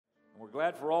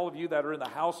glad for all of you that are in the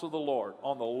house of the Lord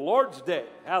on the Lord's day.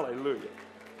 Hallelujah.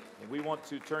 And we want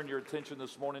to turn your attention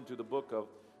this morning to the book of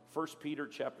 1 Peter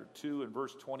chapter 2 and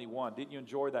verse 21. Didn't you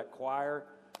enjoy that choir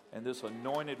and this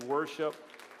anointed worship?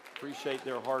 Appreciate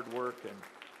their hard work and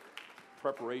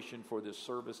preparation for this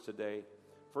service today.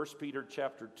 1 Peter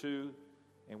chapter 2,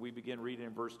 and we begin reading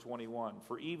in verse 21.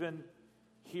 For even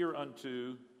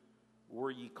hereunto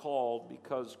were ye called,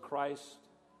 because Christ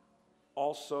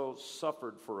also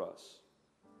suffered for us,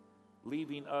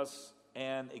 leaving us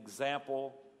an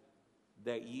example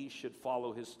that ye should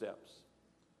follow his steps,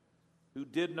 who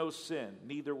did no sin,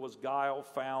 neither was guile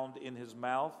found in his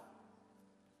mouth,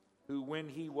 who when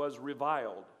he was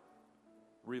reviled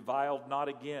not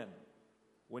again.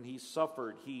 When he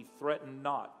suffered, he threatened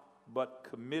not, but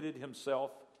committed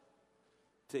himself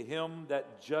to him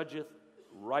that judgeth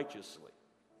righteously,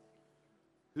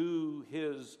 who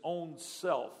his own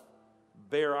self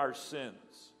bare our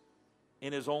sins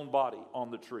in his own body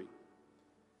on the tree,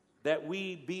 that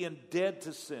we, being dead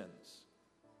to sins,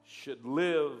 should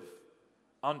live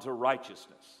unto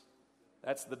righteousness.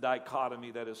 That's the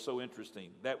dichotomy that is so interesting.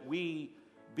 That we,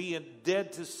 being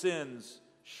dead to sins,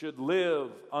 should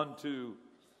live unto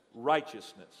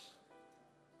righteousness.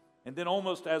 And then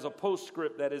almost as a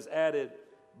postscript that is added,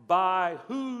 by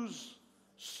whose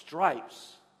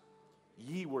stripes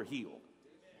ye were healed.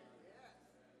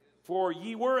 For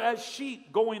ye were as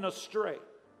sheep going astray,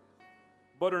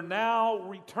 but are now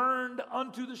returned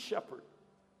unto the shepherd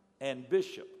and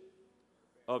bishop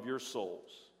of your souls.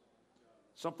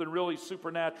 Something really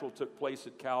supernatural took place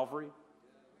at Calvary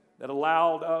that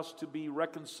allowed us to be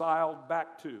reconciled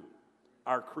back to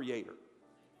our Creator,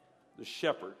 the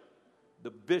shepherd,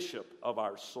 the bishop of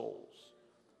our souls.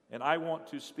 And I want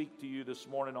to speak to you this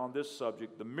morning on this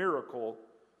subject, the miracle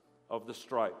of the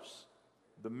stripes.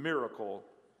 The miracle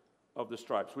of the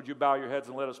stripes. Would you bow your heads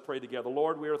and let us pray together?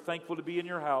 Lord, we are thankful to be in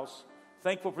your house,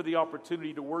 thankful for the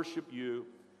opportunity to worship you.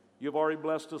 You've already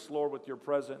blessed us, Lord, with your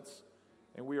presence,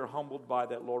 and we are humbled by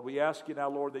that, Lord. We ask you now,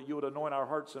 Lord, that you would anoint our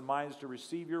hearts and minds to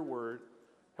receive your word.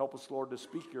 Help us, Lord, to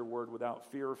speak your word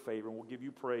without fear or favor, and we'll give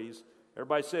you praise.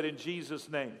 Everybody said, in Jesus'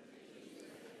 name.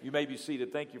 You may be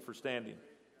seated. Thank you for standing.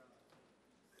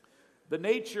 The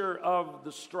nature of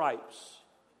the stripes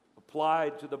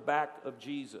applied to the back of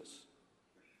Jesus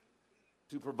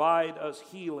to provide us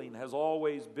healing has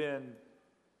always been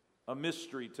a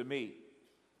mystery to me.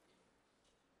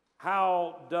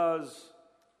 How does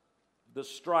the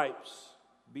stripes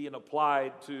being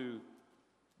applied to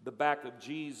the back of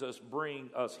Jesus bring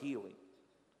us healing?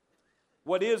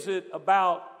 What is it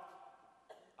about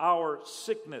our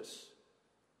sickness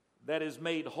that is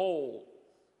made whole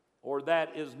or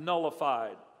that is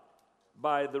nullified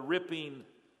by the ripping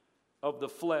of the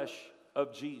flesh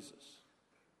of Jesus?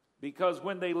 Because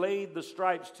when they laid the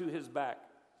stripes to his back,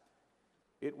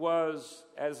 it was,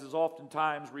 as is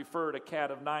oftentimes referred, a cat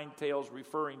of nine tails,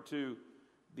 referring to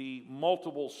the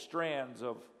multiple strands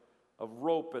of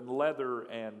rope and leather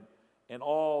and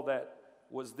all that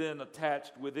was then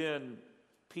attached within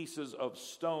pieces of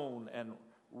stone and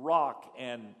rock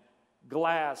and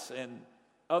glass and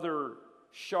other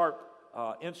sharp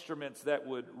instruments that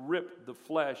would rip the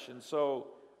flesh. And so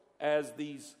as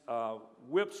these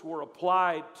whips were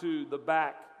applied to the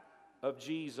back of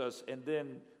Jesus and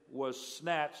then was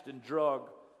snatched and dragged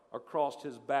across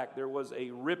his back, there was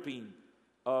a ripping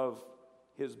of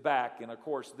his back, and of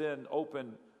course then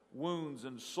open wounds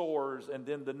and sores, and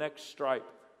then the next stripe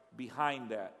behind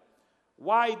that.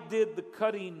 Why did the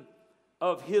cutting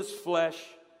of his flesh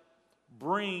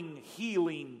bring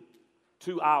healing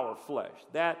to our flesh?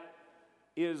 That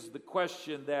is the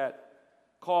question that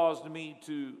caused me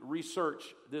to research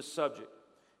this subject.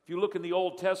 If you look in the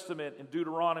Old Testament, in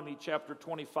Deuteronomy chapter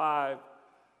 25,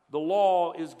 the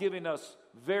law is giving us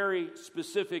very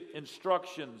specific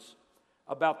instructions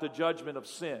about the judgment of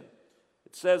sin.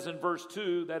 It says in verse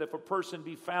 2 that if a person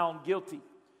be found guilty,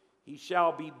 he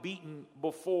shall be beaten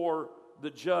before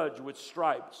the judge with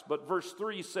stripes. But verse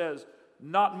 3 says,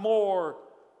 not more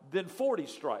than 40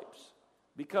 stripes.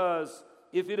 Because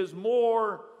if it is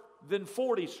more than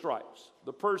 40 stripes,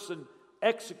 the person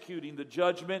executing the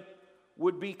judgment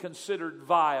would be considered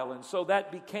vile. And so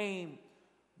that became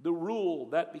the rule,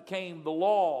 that became the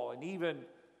law. And even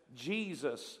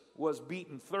Jesus was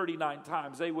beaten 39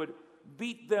 times. They would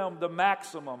beat them the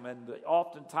maximum, and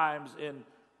oftentimes in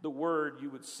the word you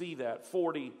would see that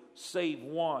 40 save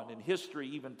one, and history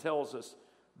even tells us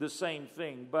the same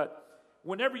thing. But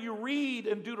whenever you read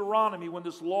in Deuteronomy, when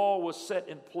this law was set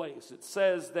in place, it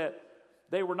says that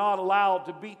they were not allowed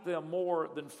to beat them more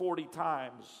than 40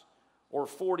 times or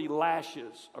 40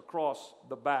 lashes across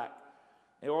the back.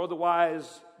 Or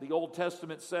otherwise, the Old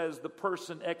Testament says the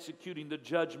person executing the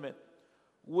judgment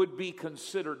would be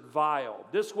considered vile.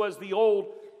 This was the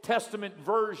Old Testament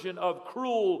version of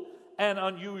cruel and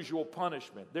unusual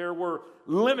punishment. There were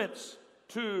limits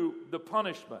to the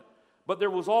punishment, but there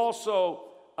was also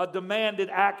a demanded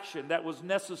action that was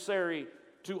necessary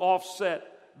to offset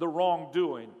the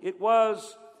wrongdoing. It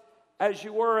was, as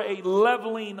you were, a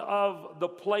leveling of the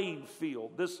playing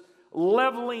field. This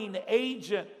leveling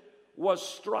agent was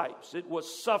stripes. It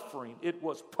was suffering. It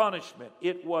was punishment.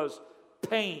 It was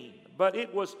pain. But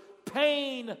it was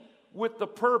pain with the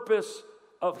purpose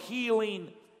of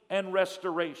healing and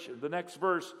restoration. The next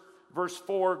verse, verse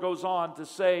 4, goes on to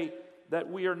say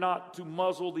that we are not to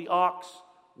muzzle the ox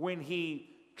when he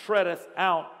treadeth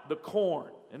out the corn.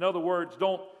 In other words,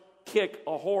 don't kick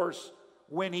a horse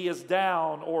when he is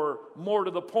down, or more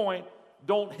to the point,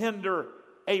 don't hinder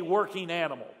a working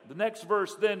animal. The next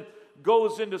verse then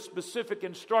goes into specific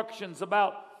instructions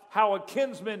about how a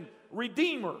kinsman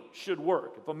redeemer should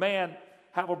work. If a man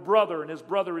have a brother and his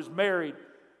brother is married,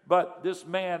 but this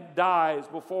man dies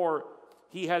before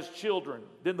he has children,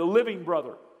 then the living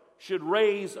brother should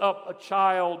raise up a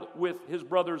child with his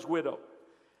brother's widow.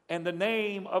 And the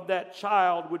name of that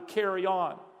child would carry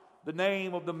on the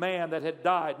name of the man that had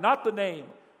died. Not the name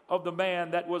of the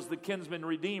man that was the kinsman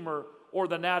redeemer or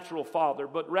the natural father,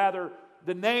 but rather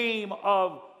the name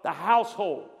of the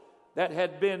household that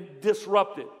had been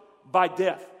disrupted by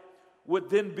death would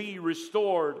then be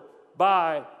restored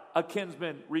by a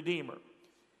kinsman redeemer.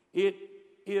 It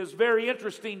is very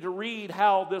interesting to read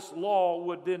how this law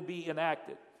would then be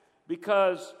enacted,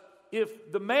 because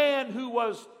if the man who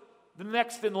was the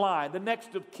next in line, the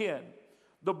next of kin,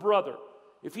 the brother,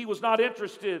 if he was not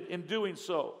interested in doing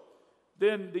so,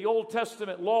 then the Old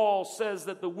Testament law says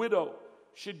that the widow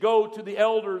should go to the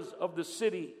elders of the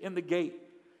city in the gate.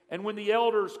 And when the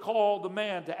elders call the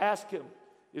man to ask him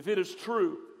if it is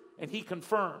true, and he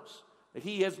confirms that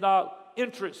he has no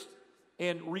interest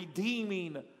in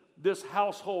redeeming this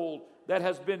household that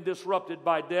has been disrupted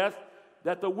by death,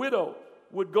 that the widow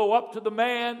would go up to the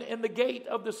man in the gate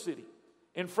of the city,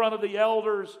 in front of the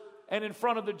elders and in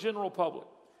front of the general public,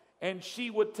 and she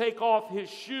would take off his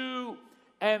shoe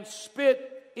and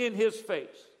spit in his face.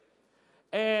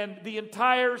 And the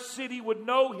entire city would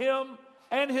know him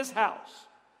and his house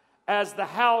as the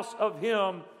house of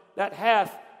him that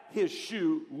hath his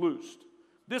shoe loosed.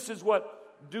 This is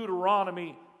what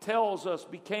Deuteronomy tells us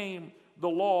became the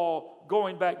law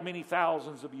going back many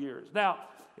thousands of years. Now,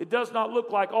 it does not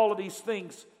look like all of these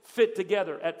things fit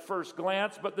together at first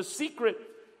glance, but the secret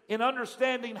in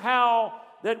understanding how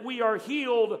that we are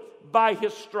healed by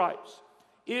his stripes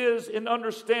is in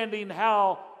understanding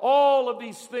how all of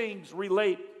these things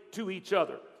relate to each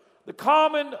other. The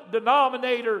common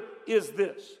denominator is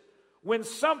this: when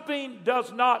something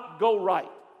does not go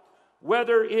right,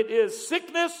 whether it is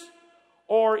sickness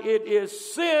or it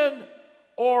is sin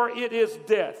or it is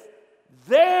death,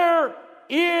 there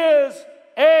is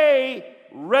a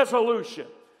resolution.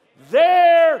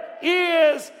 There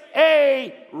is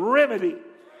a remedy.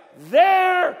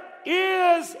 There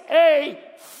is a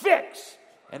fix.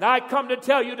 And I come to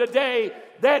tell you today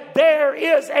that there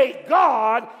is a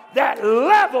God that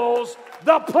levels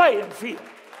the playing field.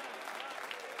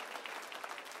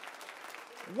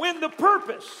 When the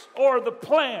purpose or the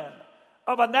plan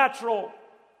of a natural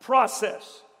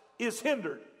process is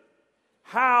hindered,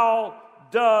 how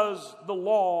does the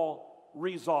law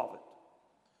resolve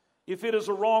it? If it is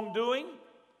a wrongdoing,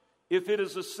 if it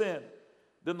is a sin,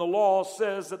 then the law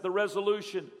says that the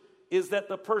resolution is that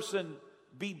the person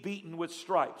be beaten with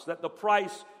stripes, that the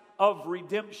price of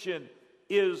redemption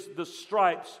is the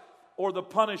stripes or the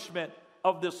punishment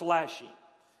of this lashing.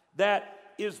 That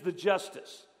is the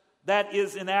justice that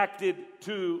is enacted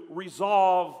to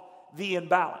resolve the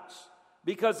imbalance.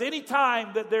 Because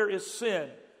anytime that there is sin,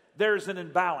 there's an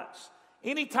imbalance.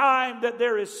 Anytime that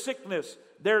there is sickness,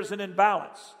 there's an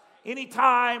imbalance.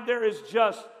 Anytime there is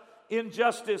just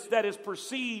injustice that is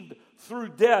perceived through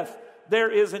death,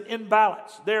 there is an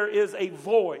imbalance. There is a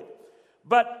void.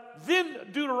 But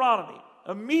then Deuteronomy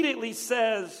immediately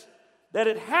says that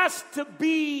it has to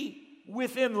be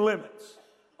within limits.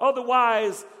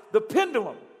 Otherwise, the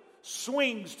pendulum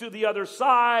swings to the other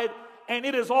side and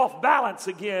it is off balance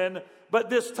again, but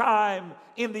this time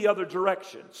in the other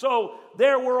direction. So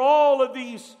there were all of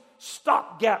these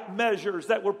stopgap measures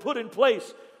that were put in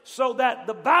place so that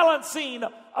the balancing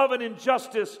of an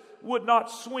injustice would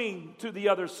not swing to the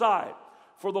other side.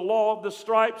 For the law of the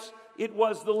stripes, it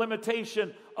was the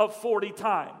limitation of 40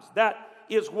 times. That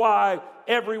is why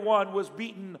everyone was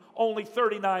beaten only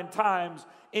 39 times,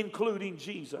 including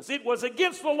Jesus. It was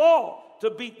against the law to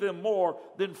beat them more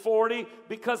than 40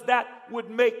 because that would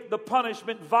make the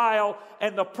punishment vile,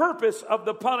 and the purpose of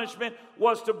the punishment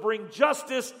was to bring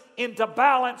justice into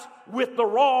balance with the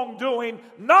wrongdoing,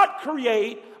 not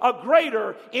create a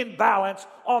greater imbalance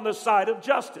on the side of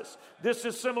justice. This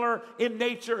is similar in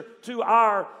nature to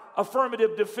our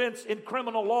affirmative defense in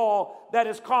criminal law that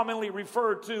is commonly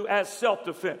referred to as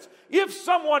self-defense. If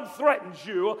someone threatens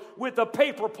you with a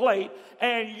paper plate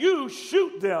and you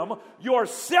shoot them, your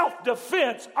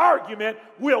self-defense argument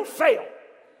will fail.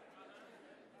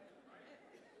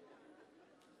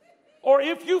 Or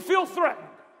if you feel threatened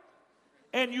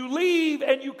and you leave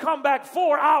and you come back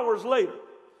 4 hours later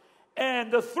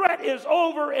and the threat is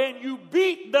over and you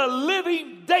beat the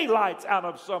living daylights out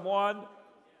of someone,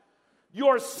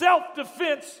 your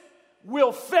self-defense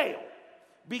will fail,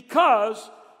 because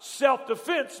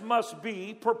self-defense must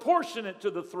be proportionate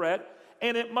to the threat,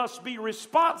 and it must be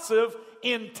responsive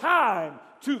in time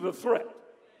to the threat.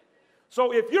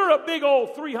 So if you're a big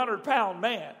old 300-pound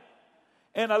man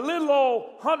and a little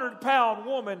old 100-pound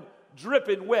woman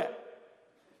dripping wet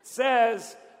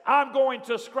says, "I'm going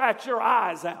to scratch your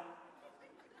eyes out,"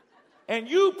 and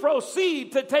you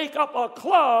proceed to take up a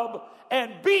club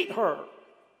and beat her,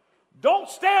 don't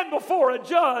stand before a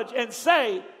judge and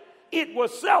say, "It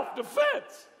was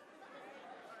self-defense.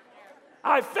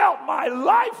 I felt my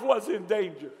life was in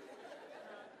danger."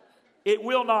 It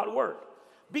will not work,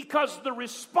 because the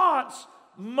response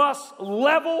must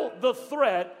level the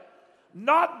threat,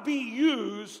 not be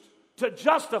used to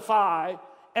justify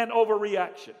an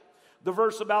overreaction. The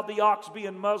verse about the ox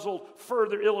being muzzled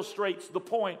further illustrates the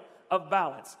point of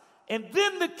balance. And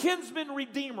then the kinsman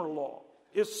redeemer law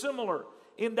is similar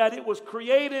in that it was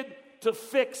created to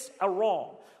fix a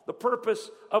wrong. The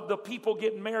purpose of the people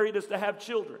getting married is to have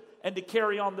children and to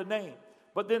carry on the name.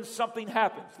 But then something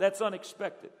happens that's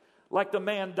unexpected, like the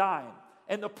man dying,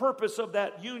 and the purpose of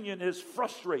that union is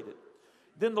frustrated.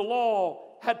 Then the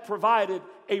law had provided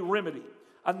a remedy.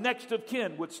 A next of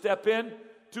kin would step in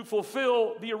to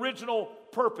fulfill the original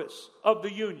purpose of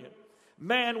the union.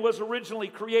 Man was originally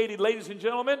created, ladies and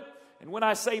gentlemen, and when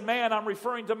I say man, I'm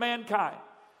referring to mankind.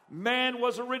 Man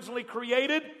was originally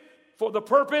created for the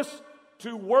purpose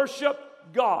to worship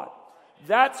God.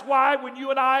 That's why when you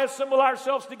and I assemble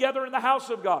ourselves together in the house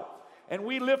of God and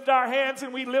we lift our hands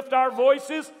and we lift our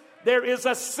voices, there is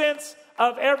a sense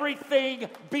of everything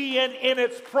being in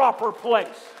its proper place.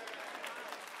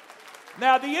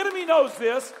 Now, the enemy knows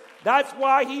this. That's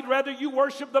why he'd rather you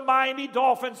worship the Miami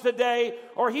Dolphins today,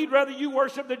 or he'd rather you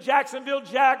worship the Jacksonville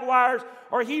Jaguars,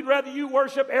 or he'd rather you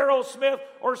worship Aerosmith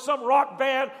or some rock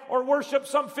band, or worship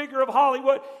some figure of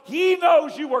Hollywood. He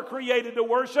knows you were created to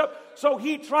worship, so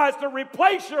he tries to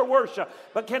replace your worship.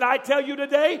 But can I tell you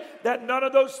today that none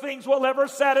of those things will ever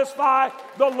satisfy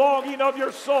the longing of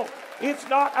your soul? It's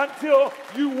not until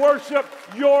you worship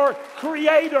your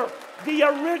Creator, the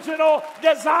original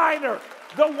designer,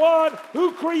 the one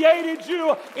who created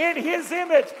you in His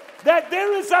image, that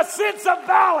there is a sense of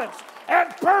balance and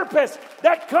purpose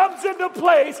that comes into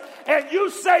place, and you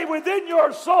say within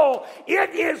your soul,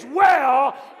 "It is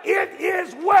well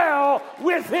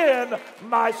within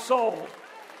my soul."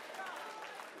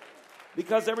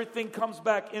 Because everything comes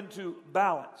back into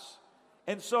balance.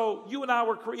 And so you and I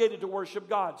were created to worship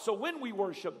God. So when we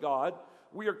worship God,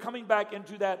 we are coming back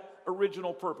into that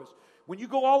original purpose. When you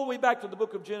go all the way back to the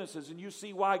book of Genesis and you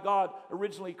see why God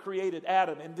originally created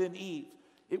Adam and then Eve,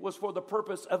 it was for the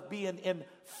purpose of being in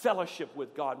fellowship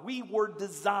with God. We were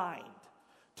designed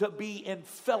to be in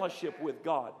fellowship with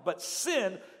God, but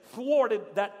sin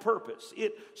thwarted that purpose.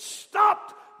 It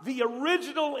stopped the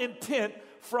original intent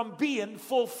from being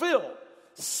fulfilled.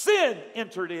 Sin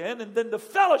entered in, and then the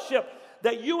fellowship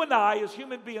that you and I as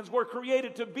human beings were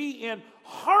created to be in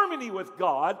harmony with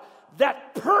God,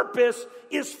 that purpose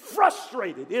is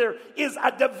frustrated. There is a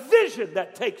division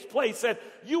that takes place, and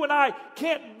you and I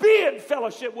can't be in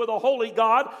fellowship with a holy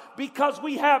God because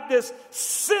we have this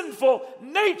sinful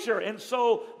nature, and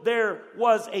so there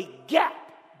was a gap.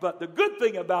 But the good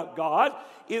thing about God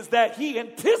is that He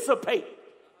anticipated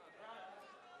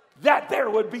that there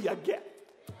would be a gap.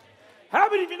 How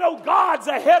many of you know God's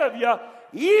ahead of you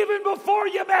even before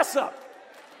you mess up?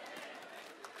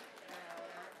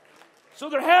 So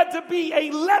there had to be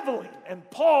a leveling, and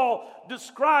Paul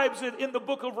describes it in the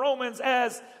book of Romans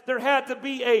as there had to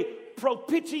be a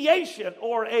propitiation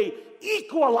or a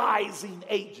equalizing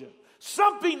agent,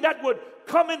 something that would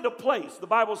come into place. The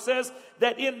Bible says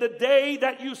that in the day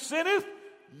that you sinneth,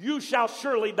 you shall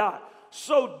surely die.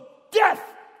 So death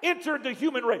entered the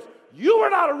human race. You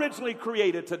were not originally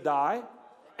created to die,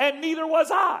 and neither was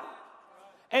I.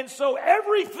 And so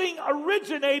everything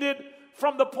originated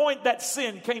from the point that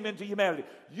sin came into humanity.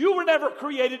 You were never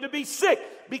created to be sick,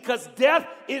 because death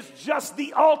is just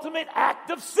the ultimate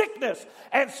act of sickness.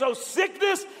 And so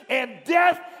sickness and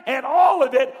death and all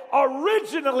of it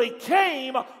originally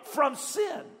came from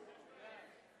sin.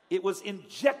 It was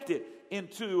injected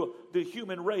into the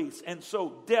human race. And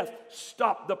so death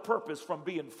stopped the purpose from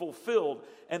being fulfilled,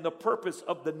 and the purpose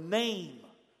of the name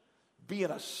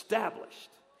being established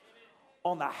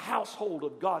on the household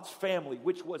of God's family,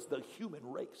 which was the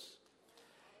human race.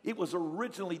 It was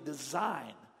originally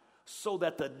designed so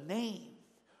that the name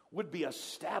would be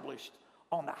established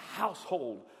on the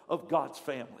household of God's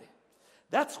family.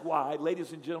 That's why,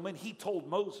 ladies and gentlemen, he told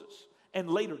Moses and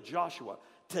later Joshua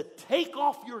to take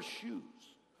off your shoes,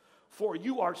 for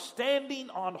you are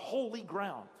standing on holy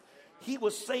ground. He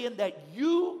was saying that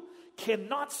you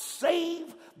cannot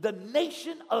save the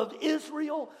nation of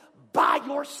Israel by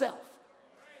yourself.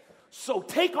 So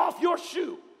take off your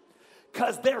shoe,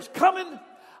 because there's coming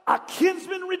a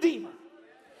kinsman redeemer.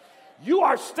 You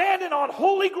are standing on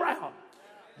holy ground.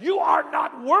 You are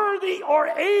not worthy or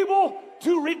able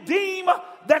to redeem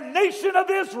the nation of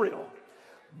Israel.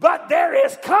 But there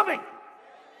is coming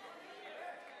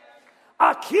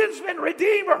a kinsman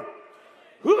redeemer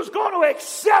who's going to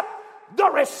accept the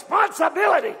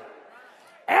responsibility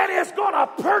and is going to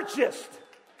purchase.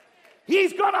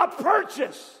 He's going to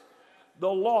purchase the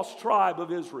lost tribe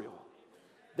of Israel,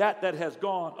 that has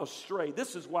gone astray.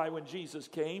 This is why when Jesus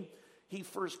came, he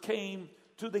first came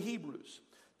to the Hebrews,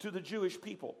 to the Jewish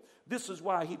people. This is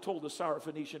why he told the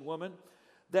Syrophoenician woman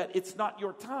that it's not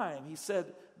your time. He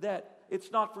said that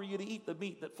it's not for you to eat the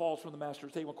meat that falls from the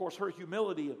master's table. Of course, her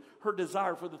humility and her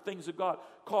desire for the things of God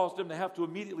caused him to have to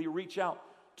immediately reach out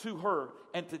to her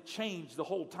and to change the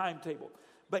whole timetable.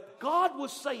 But God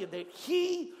was saying that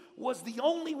he was the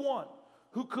only one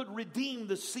who could redeem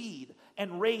the seed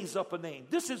and raise up a name.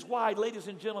 This is why, ladies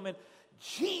and gentlemen,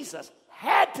 Jesus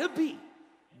had to be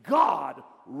God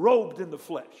robed in the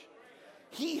flesh.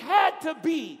 He had to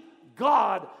be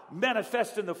God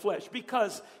manifest in the flesh,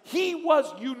 because he was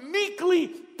uniquely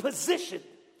positioned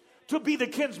to be the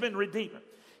kinsman redeemer.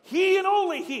 He and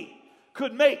only he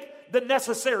could make the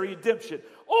necessary redemption.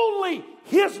 Only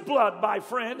his blood, my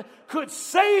friend, could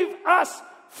save us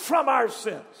from our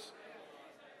sins.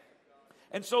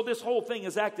 And so this whole thing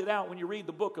is acted out. When you read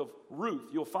the book of Ruth,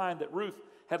 you'll find that Ruth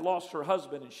had lost her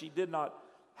husband and she did not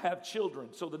have children.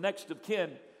 So the next of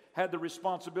kin had the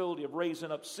responsibility of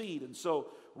raising up seed. And so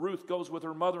Ruth goes with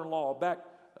her mother-in-law back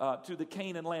to the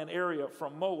Canaan land area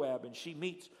from Moab, and she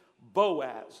meets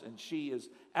Boaz, and she is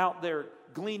out there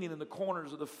gleaning in the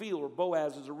corners of the field, where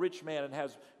Boaz is a rich man and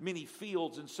has many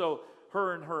fields. And so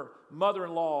her and her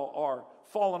mother-in-law are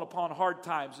falling upon hard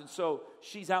times, and so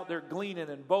she's out there gleaning,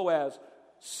 and Boaz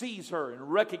sees her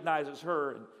and recognizes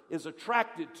her and is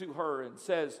attracted to her and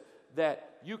says that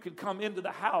you can come into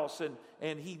the house,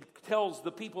 and he tells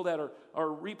the people that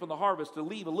are reaping the harvest to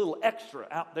leave a little extra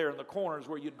out there in the corners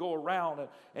where you'd go around.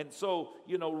 And so,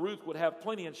 Ruth would have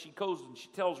plenty, and she goes and she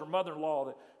tells her mother-in-law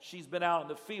that she's been out in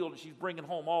the field and she's bringing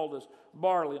home all this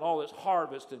barley and all this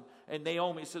harvest. And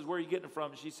Naomi says, where are you getting it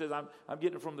from? And she says, I'm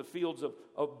getting it from the fields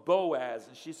of Boaz.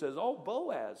 And she says, oh,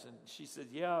 Boaz. And she says,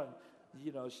 yeah. And,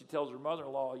 she tells her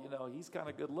mother-in-law, he's kind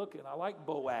of good looking. I like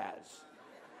Boaz.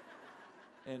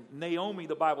 And Naomi,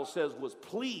 the Bible says, was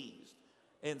pleased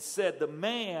and said, the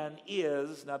man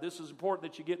is, now this is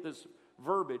important that you get this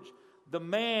verbiage, the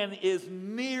man is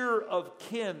near of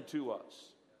kin to us.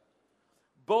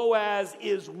 Boaz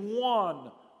is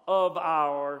one of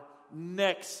our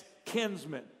next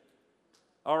kinsmen.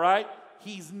 All right?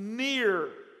 He's near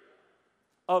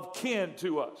of kin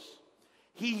to us.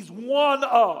 He's one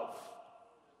of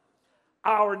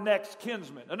our next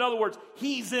kinsman. In other words,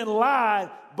 he's in line,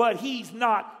 but he's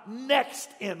not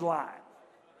next in line.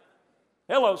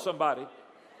 Hello, somebody.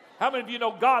 How many of you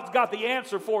know God's got the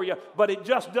answer for you, but it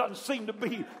just doesn't seem to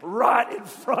be right in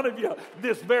front of you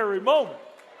this very moment?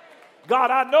 God,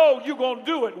 I know you're going to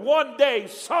do it one day,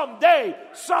 someday,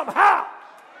 somehow.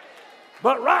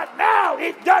 But right now,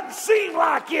 it doesn't seem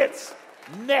like it's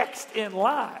next in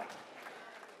line.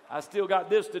 I still got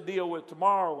this to deal with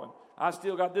tomorrow, and I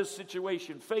still got this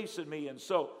situation facing me. And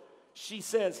so she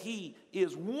says he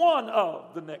is one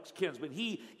of the next kinsmen.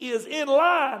 He is in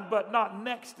line, but not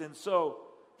next. And so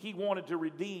he wanted to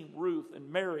redeem Ruth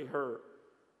and marry her,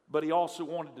 but he also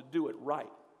wanted to do it right.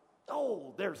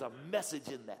 Oh, there's a message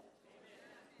in that.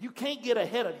 You can't get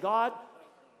ahead of God.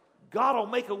 God will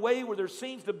make a way where there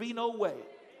seems to be no way.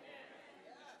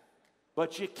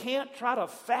 But you can't try to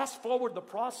fast forward the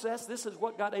process. This is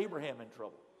what got Abraham in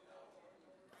trouble.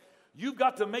 You've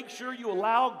got to make sure you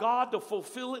allow God to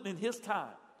fulfill it in His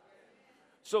time.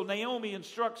 So Naomi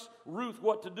instructs Ruth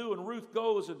what to do, and Ruth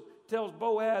goes and tells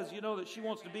Boaz, that she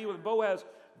wants to be with him. Boaz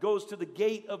goes to the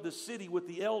gate of the city with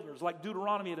the elders, like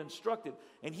Deuteronomy had instructed,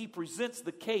 and he presents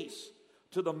the case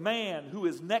to the man who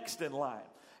is next in line.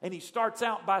 And he starts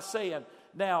out by saying,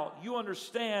 now, you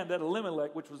understand that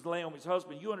Elimelech, which was Naomi's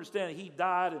husband, you understand that he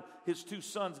died, and his 2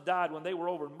 sons died when they were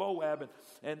over in Moab,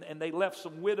 and they left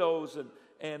some widows,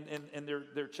 and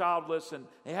they're childless, and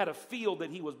they had a field that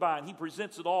he was buying. He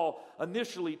presents it all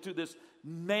initially to this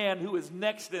man who is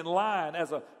next in line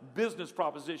as a business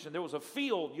proposition. There was a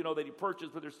field, that he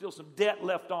purchased, but there's still some debt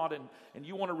left on it, and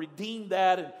you want to redeem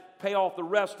that and pay off the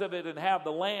rest of it and have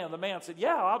the land. The man said,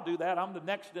 yeah, I'll do that. I'm the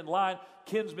next in line,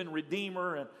 kinsman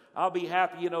redeemer, and I'll be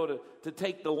happy, to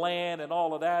take the land and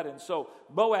all of that. And so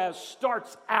Boaz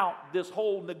starts out this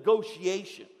whole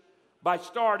negotiation by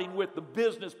starting with the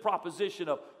business proposition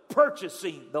of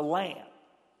purchasing the land.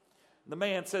 The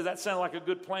man says that sounded like a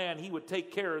good plan. He would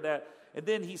take care of that. And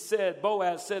then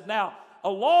Boaz said, now,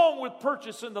 along with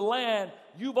purchasing the land,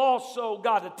 you've also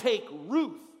got to take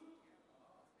Ruth,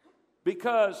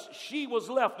 because she was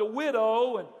left a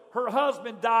widow and her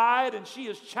husband died and she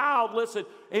is childless,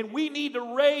 and we need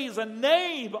to raise a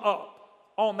name up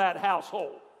on that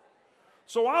household.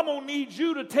 So I'm going to need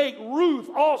you to take Ruth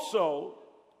also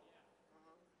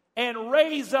and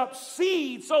raise up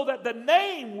seed so that the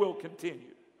name will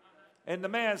continue. And the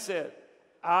man said,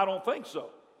 I don't think so.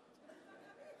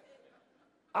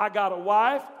 I got a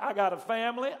wife, I got a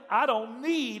family, I don't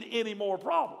need any more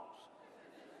problems.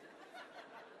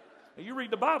 Now, you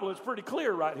read the Bible, it's pretty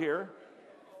clear right here.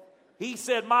 He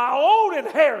said, my own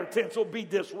inheritance will be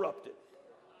disrupted.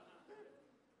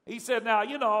 He said, now,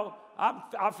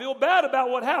 I feel bad about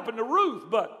what happened to Ruth,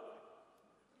 but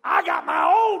I got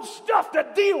my own stuff to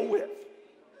deal with.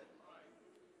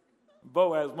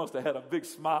 Boaz must have had a big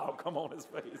smile come on his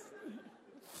face.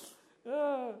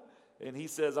 And he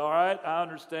says, all right, I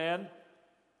understand.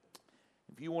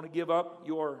 If you want to give up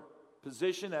your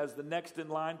position as the next in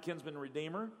line kinsman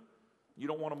redeemer, you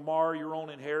don't want to mar your own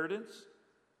inheritance,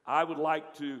 I would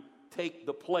like to take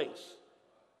the place.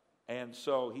 And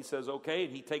so he says, okay,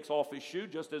 and he takes off his shoe,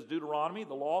 just as Deuteronomy,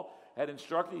 the law, had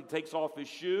instructed. He takes off his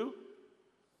shoe,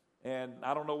 and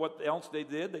I don't know what else they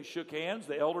did. They shook hands.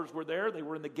 The elders were there. They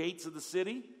were in the gates of the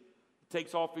city. He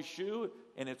takes off his shoe,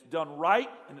 and it's done right,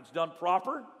 and it's done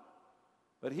proper.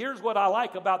 But here's what I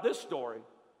like about this story.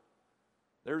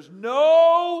 There's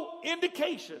no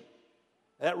indication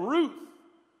that Ruth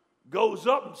goes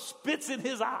up and spits in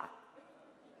his eye.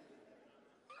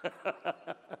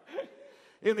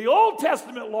 In the Old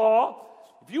Testament law,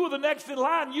 if you were the next in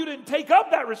line, you didn't take up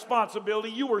that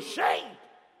responsibility, you were shamed.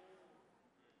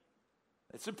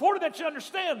 It's important that you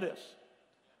understand this.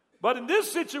 But in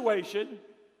this situation,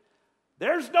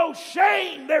 there's no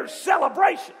shame, there's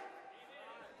celebration.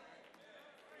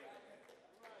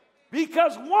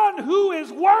 Because one who is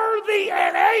worthy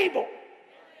and able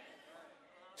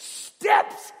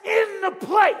steps in the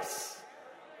place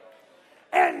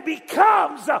and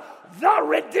becomes the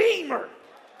Redeemer.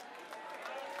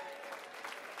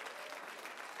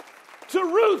 To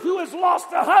Ruth, who has lost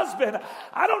a husband,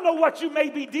 I don't know what you may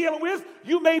be dealing with.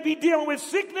 You may be dealing with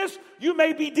sickness. You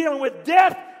may be dealing with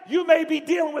death. You may be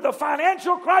dealing with a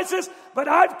financial crisis. But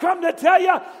I've come to tell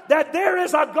you that there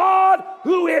is a God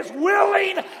who is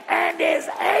willing and is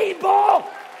able.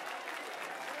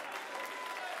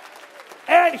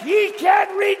 And He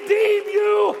can redeem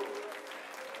you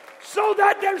so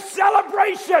that there's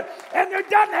celebration and there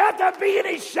doesn't have to be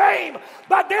any shame,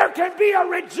 but there can be a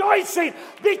rejoicing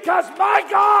because my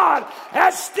God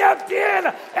has stepped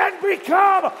in and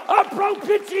become a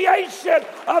propitiation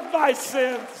of my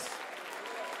sins.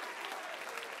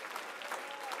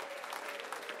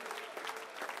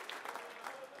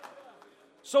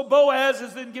 So Boaz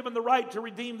is then given the right to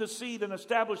redeem the seed and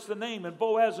establish the name. And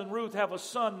Boaz and Ruth have a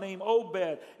son named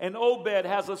Obed. And Obed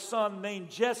has a son named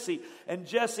Jesse. And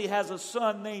Jesse has a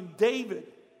son named David.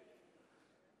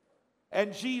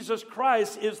 And Jesus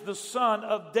Christ is the son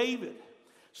of David.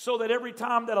 So that every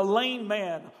time that a lame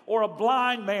man or a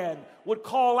blind man would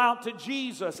call out to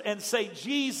Jesus and say,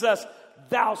 Jesus,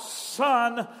 thou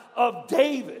son of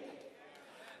David,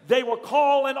 they were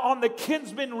calling on the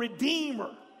kinsman redeemer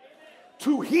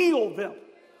to heal them.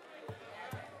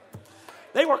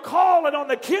 They were calling on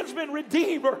the kinsman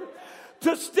redeemer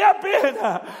to step in.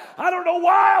 I don't know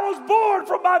why I was born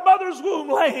from my mother's womb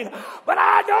lane, but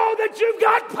I know that you've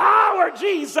got power,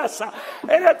 Jesus.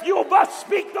 And if you must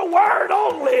speak the word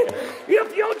only,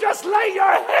 if you'll just lay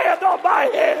your hand on my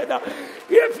head,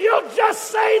 if you'll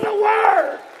just say the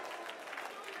word,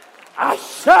 I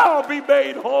shall be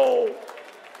made whole.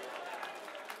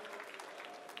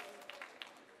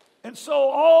 And so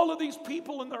all of these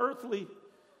people in the earthly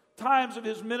times of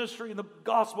his ministry in the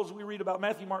Gospels we read about,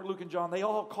 Matthew, Mark, Luke, and John, they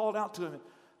all called out to him,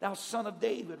 "Thou son of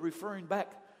David," referring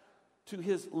back to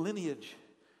his lineage.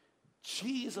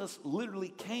 Jesus literally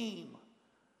came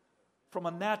from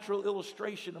a natural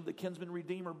illustration of the kinsman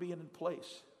redeemer being in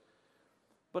place.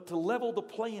 But to level the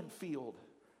playing field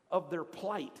of their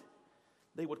plight,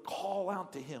 they would call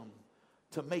out to him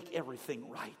to make everything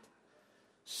right.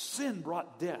 Sin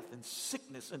brought death and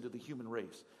sickness into the human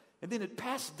race. And then it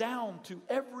passed down to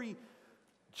every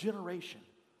generation.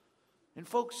 And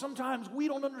folks, sometimes we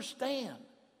don't understand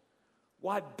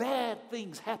why bad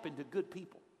things happen to good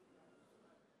people.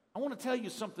 I want to tell you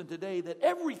something today, that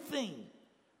everything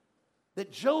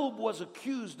that Job was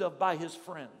accused of by his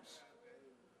friends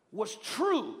was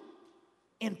true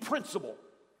in principle,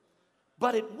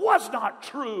 but it was not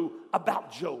true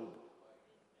about Job.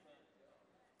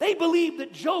 They believed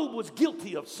that Job was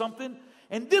guilty of something,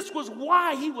 and this was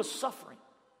why he was suffering.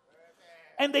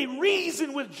 And they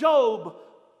reasoned with Job,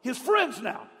 his friends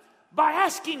now, by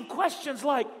asking questions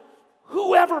like,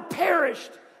 "Whoever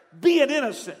perished being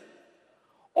innocent?"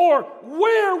 Or,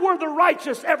 "Where were the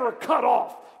righteous ever cut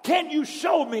off? Can you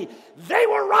show me?" They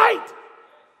were right.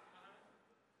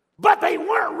 But they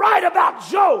weren't right about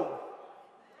Job.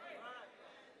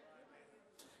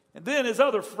 And then his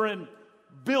other friend,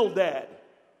 Bildad,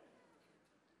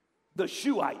 the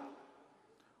Shuhite,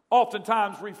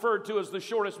 oftentimes referred to as the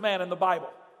shortest man in the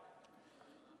Bible.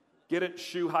 Get it?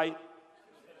 Shuhite?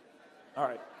 All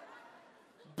right.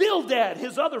 Bildad,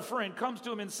 his other friend, comes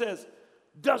to him and says,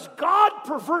 "Does God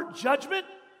pervert judgment?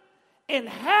 And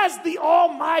has the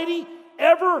Almighty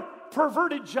ever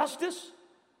perverted justice?"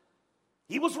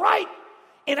 He was right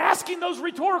in asking those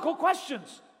rhetorical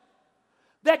questions.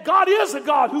 That God is a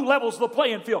God who levels the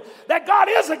playing field. That God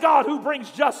is a God who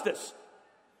brings justice.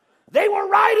 They were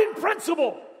right in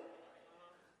principle.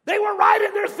 They were right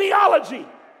in their theology.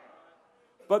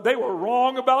 But they were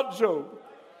wrong about Job.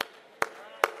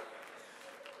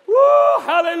 Woo,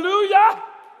 hallelujah.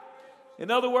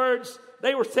 In other words,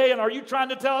 they were saying, "Are you trying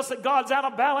to tell us that God's out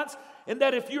of balance? And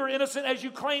that if you're innocent as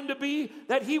you claim to be,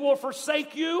 that he will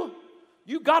forsake you?"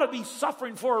 You got to be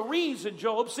suffering for a reason,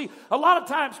 Job. See, a lot of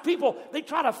times people, they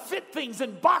try to fit things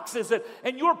in boxes,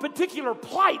 and your particular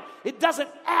plight, it doesn't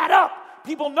add up.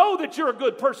 People know that you're a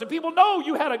good person. People know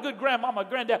you had a good grandmama,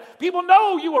 granddad. People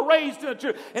know you were raised in the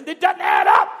church, and it doesn't add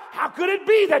up. How could it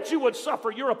be that you would suffer?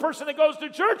 You're a person that goes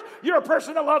to church. You're a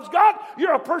person that loves God.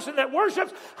 You're a person that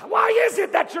worships. Why is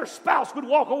it that your spouse would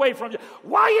walk away from you?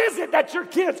 Why is it that your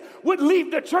kids would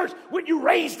leave the church when you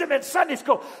raised them in Sunday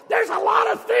school? There's a lot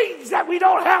of things that we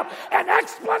don't have an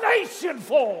explanation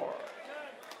for.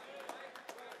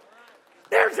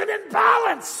 There's an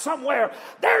imbalance somewhere.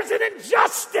 There's an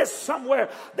injustice somewhere.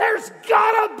 There's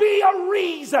got to be a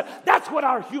reason. That's what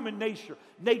our human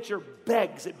nature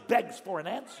begs. It begs for an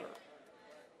answer.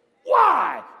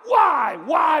 Why? Why?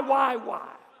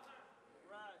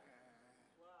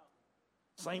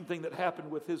 Same thing that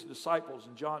happened with his disciples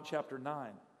in John chapter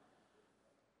 9.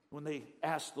 When they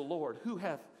asked the Lord, "Who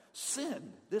hath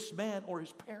sinned, this man or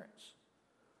his parents,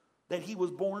 that he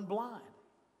was born blind?"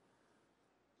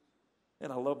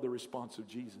 And I love the response of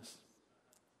Jesus.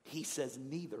 He says,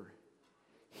 "Neither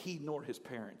he nor his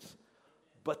parents,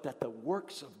 but that the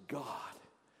works of God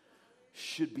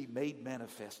should be made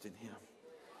manifest in him."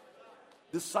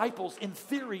 Disciples, in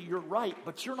theory, you're right,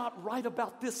 but you're not right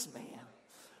about this man.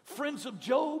 Friends of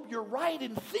Job, you're right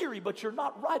in theory, but you're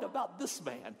not right about this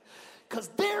man. Because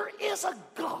there is a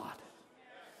God.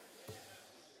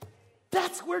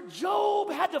 That's where Job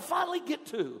had to finally get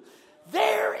to.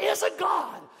 There is a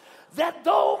God that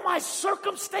though my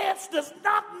circumstance does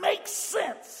not make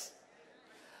sense,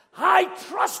 I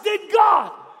trust in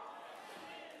God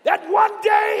that one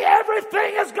day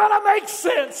everything is going to make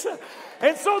sense.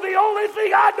 And so the only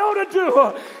thing I know to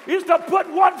do is to put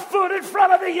one foot in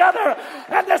front of the other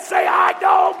and to say, "I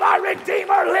know my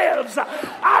Redeemer lives.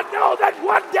 I know that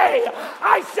one day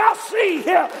I shall see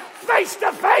him face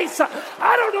to face.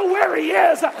 I don't know where he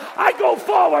is. I go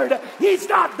forward. He's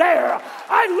not there.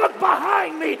 I look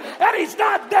behind me and he's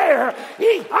not there.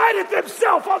 He hideth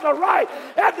himself on the right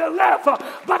and the left.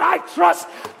 But I trust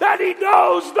that he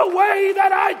knows the way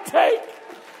that I take.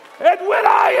 And when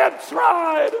I am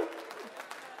tried,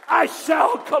 I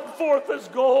shall come forth as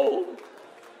gold."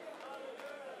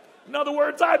 In other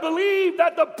words, I believe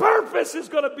that the purpose is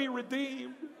going to be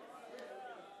redeemed.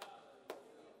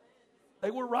 They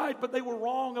were right, but they were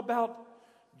wrong about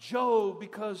Job,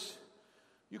 because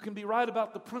you can be right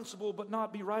about the principle but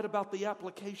not be right about the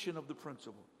application of the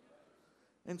principle.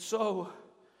 And so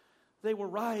they were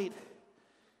right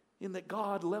in that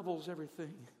God levels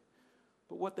everything.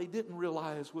 But what they didn't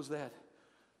realize was that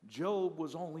Job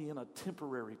was only in a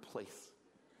temporary place.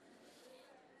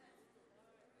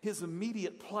 His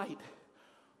immediate plight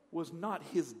was not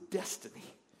his destiny.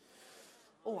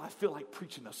 Oh, I feel like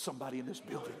preaching to somebody in this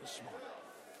building this morning.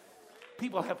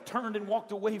 People have turned and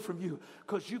walked away from you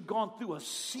because you've gone through a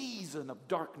season of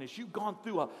darkness. You've gone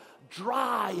through a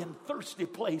dry and thirsty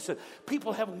place. And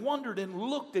people have wondered and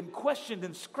looked and questioned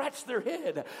and scratched their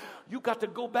head. You've got to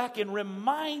go back and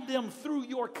remind them through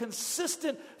your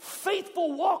consistent,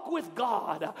 faithful walk with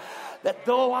God that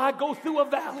though I go through a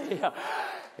valley,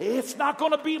 it's not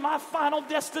going to be my final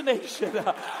destination.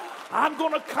 I'm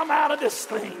going to come out of this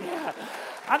thing.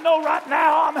 I know right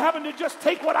now I'm having to just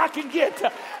take what I can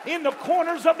get in the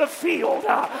corners of the field.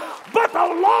 But the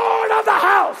Lord of the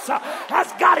house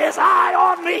has got his eye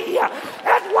on me.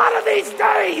 And one of these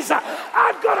days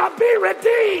I'm going to be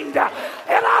redeemed.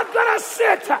 And I'm going to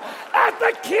sit at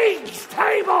the King's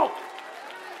table.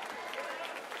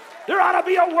 There ought to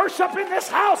be a worship in this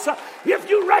house if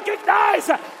you recognize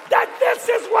that this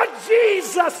is what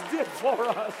Jesus did for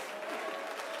us.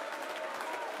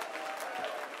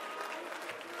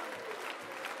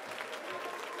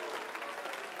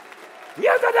 In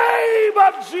the name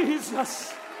of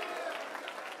Jesus.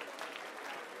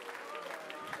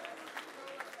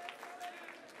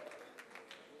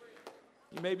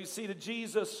 You may be seated.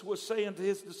 Jesus was saying to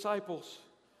his disciples,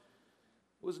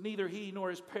 it was neither he nor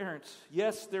his parents.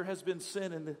 Yes, there has been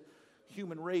sin in the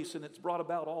human race, and it's brought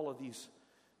about all of these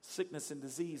sickness and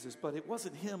diseases, but it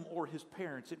wasn't him or his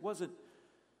parents. It wasn't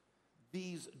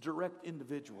these direct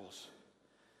individuals.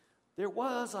 There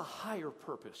was a higher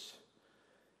purpose.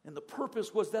 And the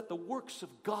purpose was that the works of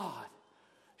God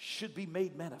should be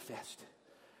made manifest.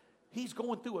 He's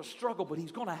going through a struggle, but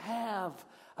he's going to have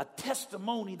a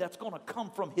testimony that's going to come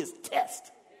from his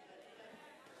test.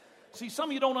 See, some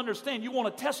of you don't understand. You want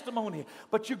a testimony,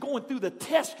 but you're going through the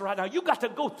test right now. You got to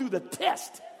go through the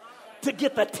test to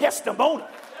get the testimony.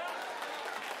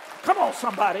 Come on,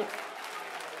 somebody.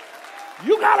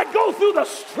 You got to go through the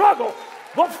struggle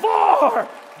before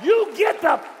you get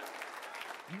the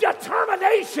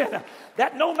determination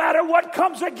that no matter what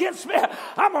comes against me,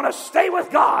 I'm going to stay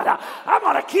with God. I'm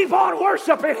going to keep on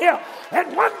worshiping him.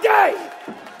 And one day,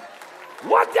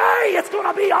 it's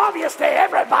going to be obvious to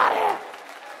everybody.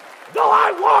 Though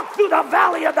I walk through the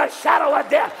valley of the shadow of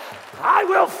death, I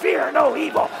will fear no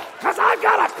evil, because I've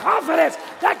got a confidence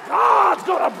that God's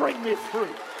going to bring me through.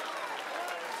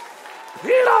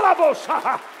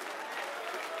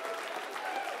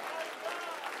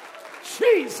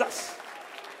 Jesus.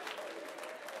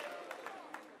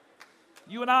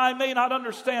 You and I may not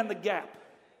understand the gap,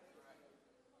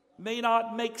 may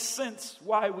not make sense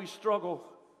why we struggle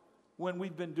when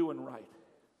we've been doing right.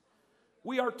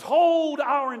 We are told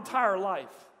our entire life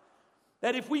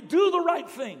that if we do the right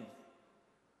thing,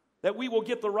 that we will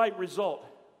get the right result.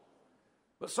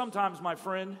 But sometimes, my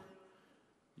friend,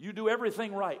 you do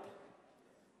everything right,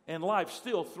 and life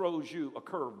still throws you a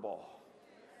curveball.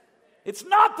 It's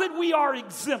not that we are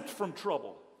exempt from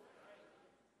trouble.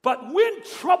 But when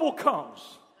trouble comes,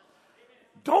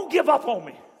 don't give up on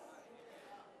me,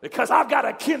 because I've got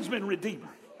a kinsman redeemer.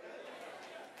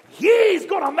 He's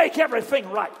going to make everything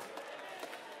right.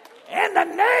 And the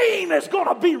name is going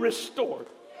to be restored.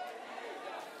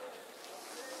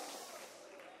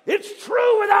 It's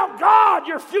true, without God,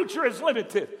 your future is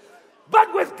limited.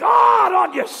 But with God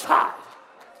on your side,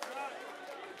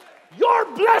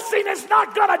 your blessing is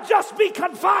not going to just be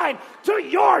confined to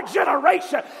your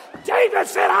generation. David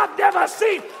said, I've never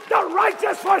seen the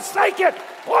righteous forsaken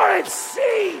or its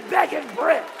seed begging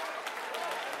bread.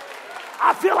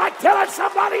 I feel like telling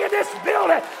somebody in this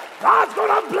building, God's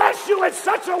going to bless you in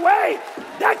such a way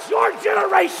that your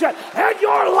generation and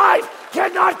your life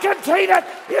cannot contain it.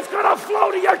 It's going to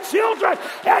flow to your children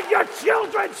and your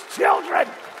children's children.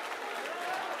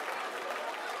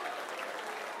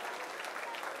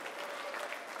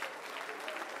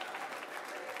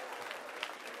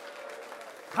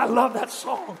 I love that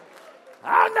song.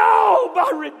 I know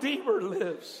my Redeemer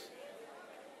lives.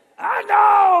 I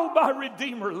know my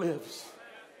Redeemer lives.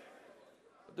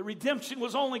 But the redemption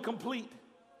was only complete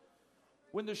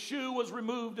when the shoe was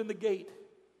removed in the gate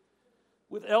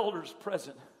with elders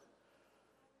present.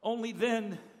 Only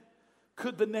then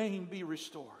could the name be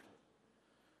restored.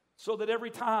 So that every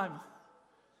time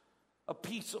a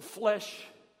piece of flesh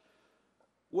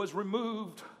was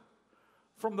removed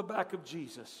from the back of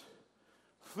Jesus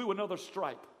through another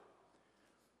stripe,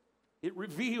 it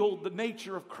revealed the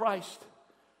nature of Christ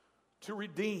to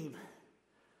redeem,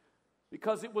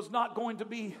 because it was not going to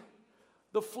be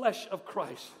the flesh of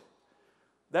Christ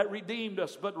that redeemed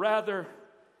us, but rather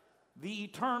the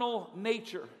eternal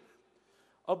nature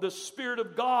of the Spirit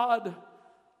of God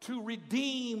to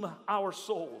redeem our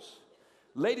souls.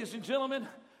 Ladies and gentlemen,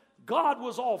 God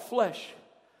was all flesh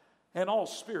and all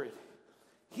spirit.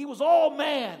 He was all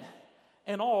man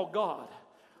and all God.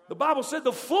 The Bible said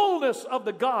the fullness of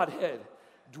the Godhead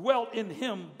dwelt in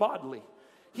him bodily.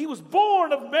 He was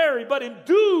born of Mary, but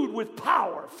endued with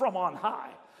power from on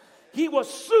high. He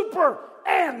was super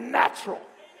and natural.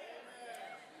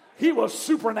 He was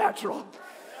supernatural.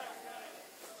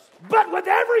 But with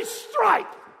every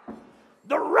stripe,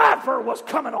 the wrapper was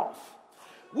coming off.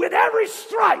 With every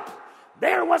stripe,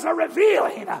 there was a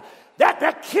revealing that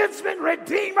the kinsman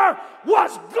redeemer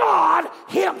was God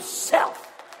himself.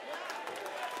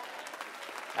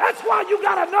 That's why you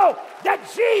got to know that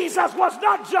Jesus was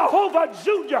not Jehovah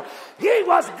Jr. He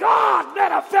was God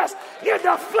manifest in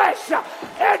the flesh.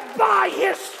 And by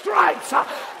his stripes,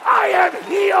 I am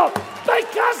healed,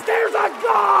 because there's a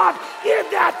God in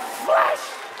that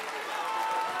flesh.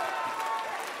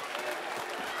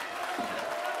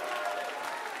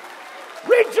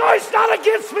 Rejoice not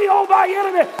against me, O my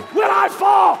enemy, when I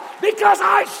fall, because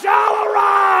I shall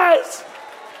arise.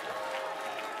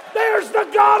 There's the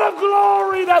God of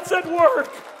glory that's at work.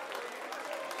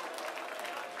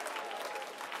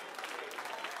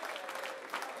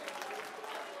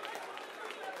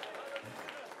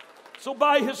 So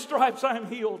by his stripes I am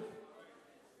healed.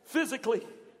 Physically,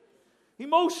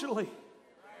 emotionally,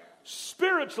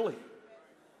 spiritually.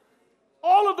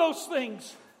 All of those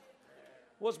things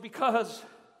was because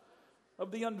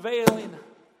of the unveiling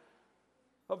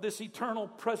of this eternal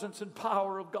presence and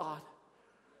power of God.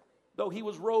 Though he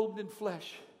was robed in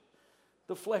flesh,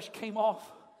 the flesh came off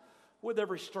with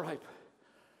every stripe.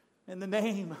 And the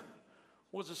name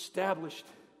was established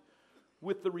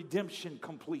with the redemption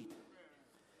complete.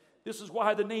 This is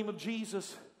why the name of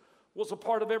Jesus was a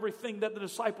part of everything that the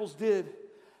disciples did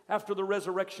after the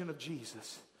resurrection of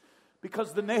Jesus.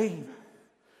 Because the name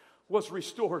was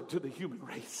restored to the human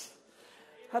race.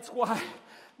 That's why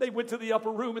they went to the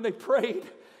upper room and they prayed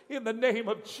in the name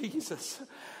of Jesus.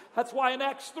 That's why in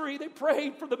Acts 3 they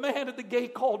prayed for the man at the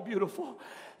gate called Beautiful.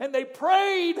 And they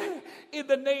prayed in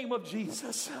the name of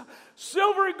Jesus.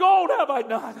 Silver and gold have I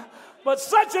none, but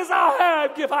such as I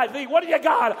have give I thee. What do you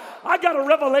got? I got a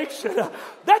revelation that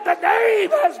the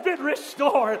name has been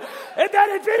restored. And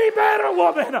that if any man or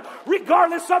woman,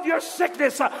 regardless of your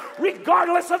sickness,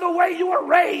 regardless of the way you were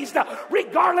raised,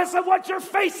 regardless of what you're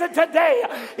facing today,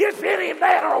 if any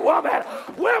man or woman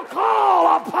will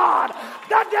call upon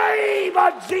the name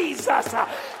of Jesus,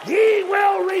 he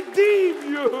will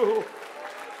redeem you.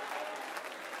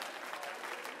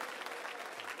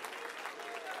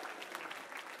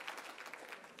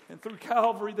 And through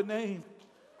Calvary, the name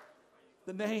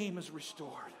is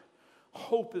restored.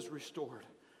 Hope is restored.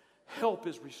 Help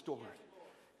is restored.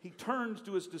 He turns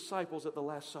to his disciples at the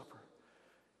Last Supper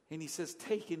and he says,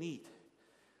 take and eat.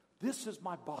 This is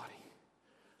my body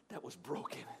that was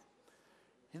broken.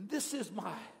 And this is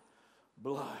my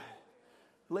blood.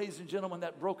 Ladies and gentlemen,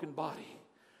 that broken body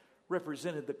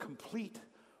represented the complete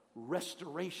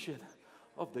restoration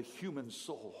of the human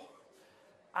soul.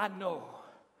 I know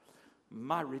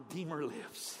my Redeemer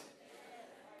lives.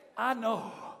 I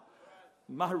know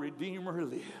my Redeemer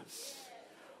lives.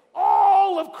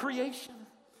 All of creation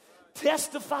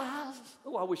testifies.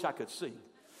 Oh, I wish I could sing.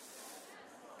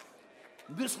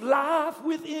 This life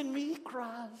within me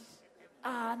cries,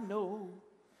 I know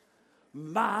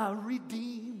my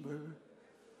Redeemer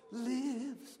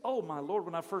lives. Oh, my Lord,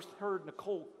 when I first heard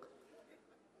Nicole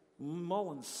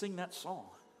Mullins sing that song,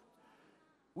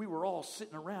 we were all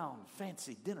sitting around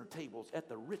fancy dinner tables at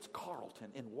the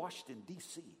Ritz-Carlton in Washington,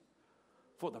 D.C.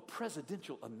 for the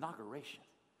presidential inauguration.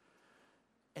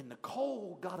 And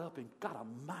Nicole got up and got a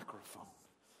microphone.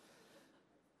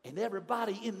 And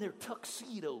everybody in their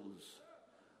tuxedos,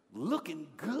 looking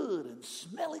good and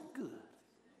smelling good,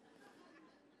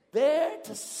 there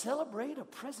to celebrate a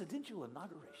presidential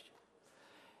inauguration.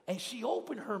 And she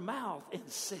opened her mouth and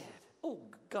said, oh,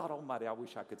 God Almighty, I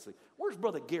wish I could see. Where's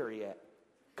Brother Gary at?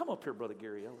 Come up here, Brother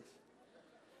Gary Ellis.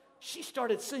 She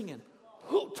started singing,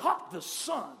 who taught the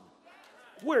sun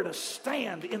where to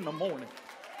stand in the morning?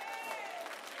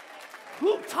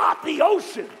 Who taught the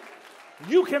ocean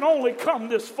you can only come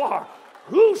this far?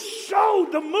 Who showed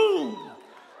the moon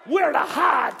where to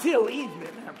hide till evening?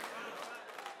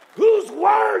 Whose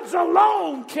words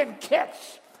alone can catch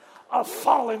a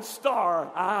falling star?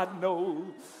 I know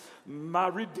My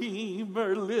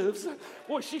Redeemer lives.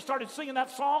 Boy, she started singing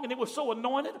that song, and it was so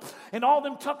anointed. And all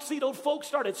them tuxedoed folks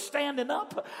started standing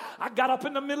up. I got up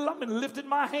in the middle of them and lifted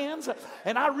my hands.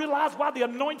 And I realized why the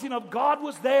anointing of God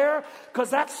was there.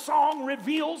 Because that song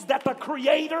reveals that the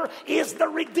Creator is the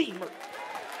Redeemer.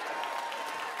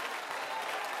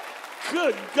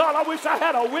 Good God, I wish I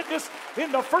had a witness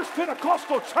in the First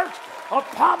Pentecostal Church of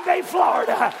Palm Bay,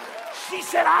 Florida. She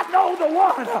said, I know the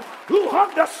one who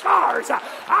hung the stars.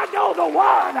 I know the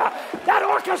one that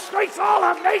orchestrates all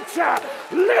of nature,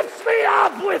 lifts me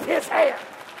up with his hand,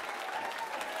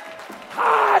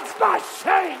 hides my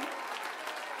shame.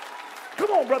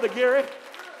 Come on, Brother Gary.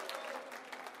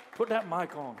 Put that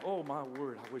mic on. Oh, my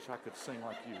word, I wish I could sing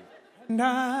like you. And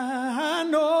I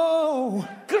know,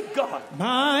 good God,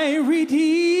 my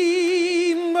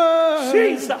Redeemer,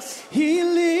 Jesus, he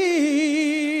lives.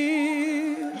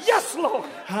 Yes, Lord.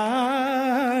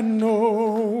 I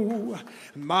know,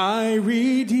 my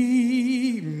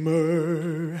Redeemer,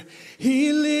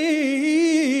 he lives.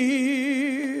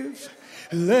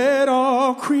 Let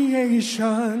all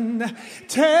creation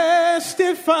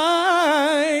testifies.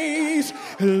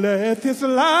 Let this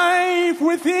life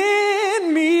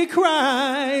within me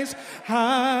cries.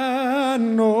 I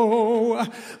know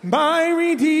my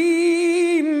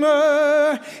Redeemer,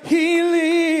 he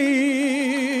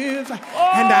lives.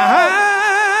 Oh, and I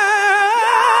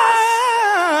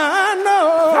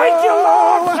know. Thank you,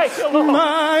 Lord. Thank you, Lord.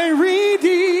 My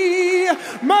Redeemer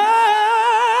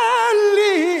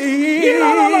lives.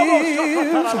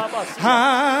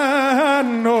 I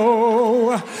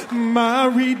know my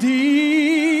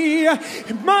Redeemer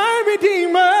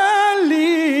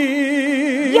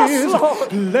lives. Yes,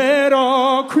 Lord. Let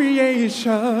all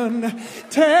creation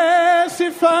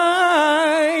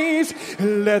testifies.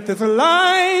 Let this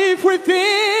life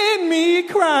within me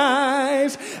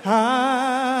cries.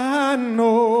 I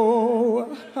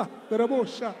know.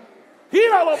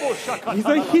 He's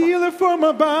a healer for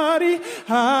my body.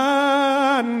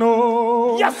 I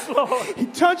know. Yes, Lord. He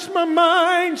touched my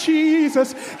mind,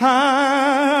 Jesus.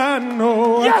 I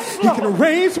know. Yes, Lord. He can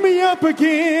raise me up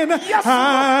again. Yes,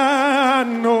 I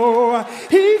know.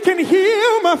 He can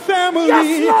heal my family.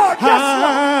 Yes, Lord. Yes,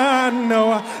 I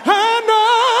know. I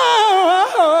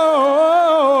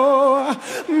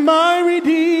know. My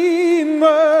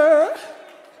Redeemer,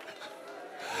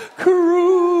 crucified,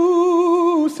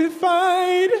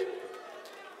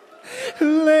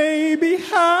 lay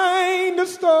behind a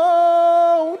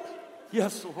stone.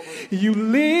 Yes, Lord. You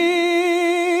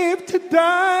live to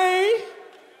die,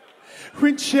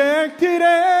 rejected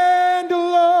and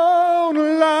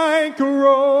alone, like a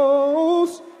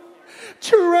rose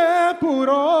trampled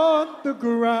on the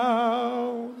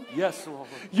ground. Yes, Lord.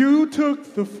 You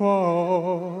took the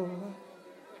fall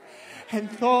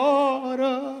and thought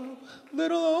of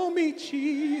little old me,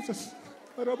 Jesus.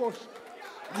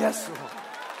 Yes, Lord.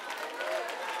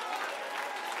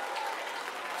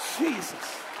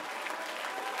 Jesus.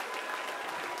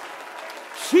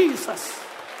 Jesus.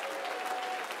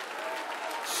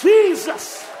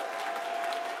 Jesus.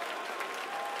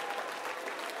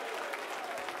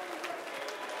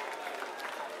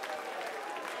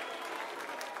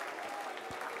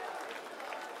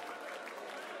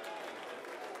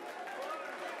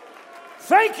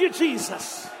 Thank you,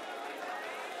 Jesus.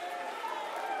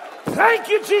 Thank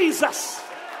you, Jesus.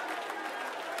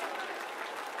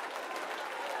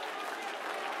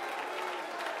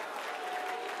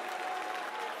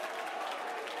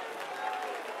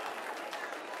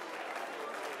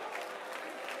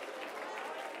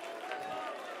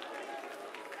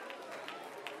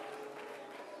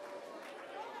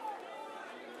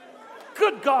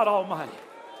 Good God Almighty.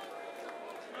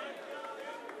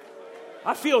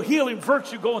 I feel healing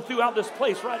virtue going throughout this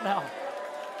place right now.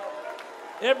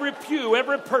 Every pew,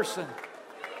 every person.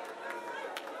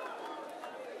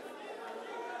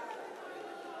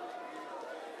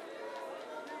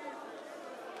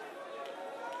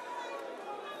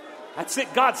 That's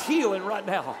it. God's healing right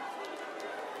now.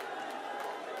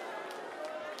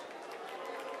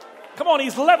 Come on,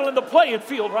 He's leveling the playing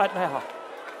field right now.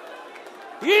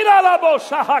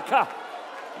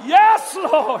 Yes,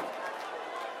 Lord.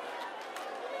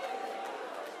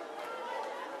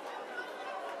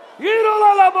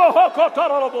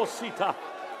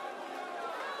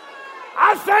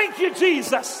 I thank you,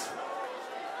 Jesus.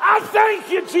 I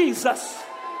thank you, Jesus.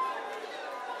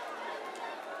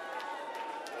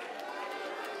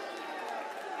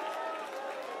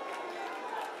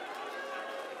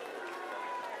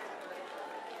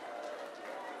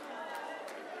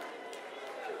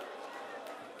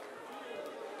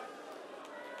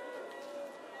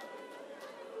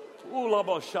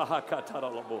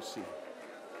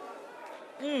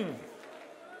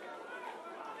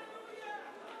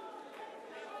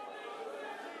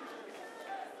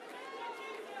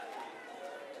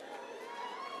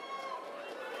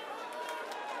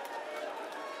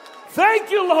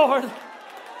 Thank you, Lord.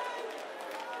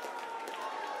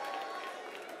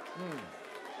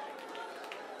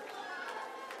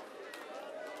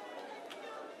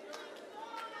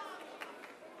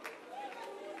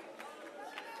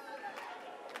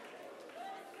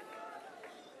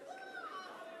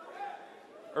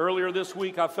 Earlier this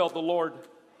week, I felt the Lord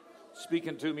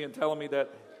speaking to me and telling me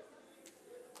that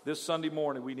this Sunday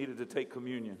morning we needed to take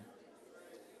communion.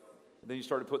 And then He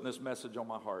started putting this message on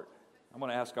my heart. I'm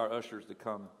going to ask our ushers to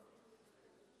come.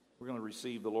 We're going to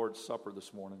receive the Lord's Supper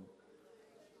this morning.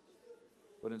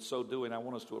 But in so doing, I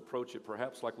want us to approach it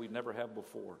perhaps like we never have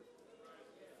before.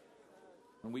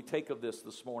 When we take of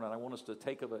this morning, I want us to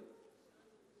take of it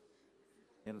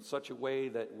in such a way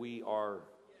that we are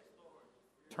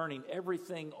turning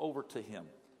everything over to Him.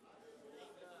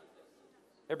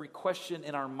 Every question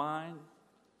in our mind,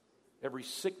 every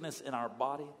sickness in our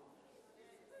body,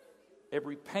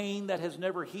 every pain that has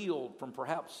never healed from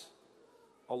perhaps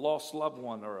a lost loved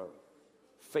one or a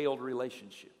failed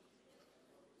relationship.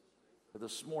 But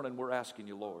this morning we're asking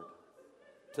you, Lord,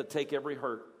 to take every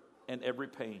hurt and every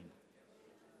pain.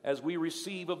 As we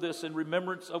receive of this in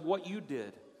remembrance of what you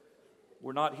did,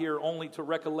 we're not here only to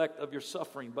recollect of your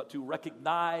suffering, but to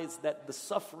recognize that the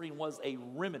suffering was a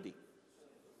remedy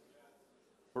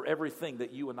for everything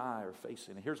that you and I are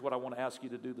facing. And here's what I want to ask you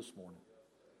to do this morning.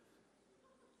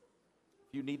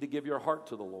 You need to give your heart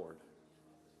to the Lord.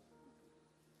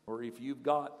 Or if you've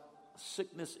got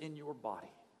sickness in your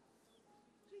body,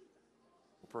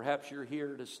 perhaps you're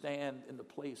here to stand in the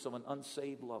place of an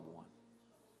unsaved loved one.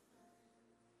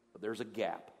 But there's a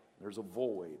gap, there's a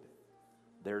void,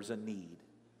 there's a need.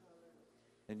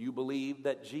 And you believe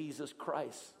that Jesus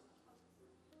Christ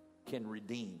can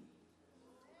redeem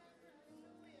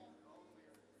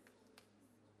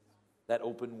that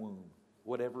open wound,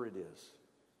 whatever it is.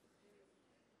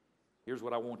 Here's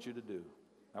what I want you to do.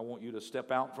 I want you to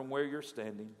step out from where you're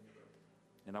standing,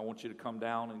 and I want you to come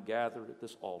down and gather at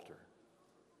this altar.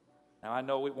 Now, I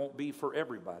know it won't be for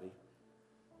everybody.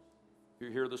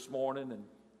 You're here this morning, and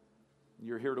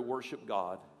you're here to worship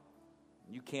God.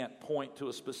 You can't point to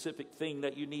a specific thing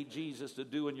that you need Jesus to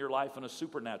do in your life in a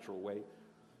supernatural way.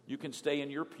 You can stay in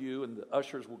your pew, and the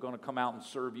ushers were going to come out and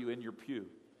serve you in your pew.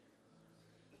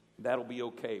 That'll be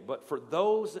okay. But for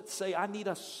those that say, I need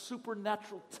a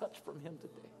supernatural touch from Him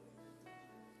today.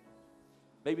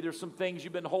 Maybe there's some things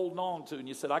you've been holding on to and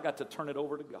you said, I got to turn it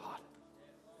over to God.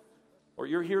 Or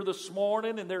you're here this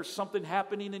morning and there's something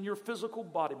happening in your physical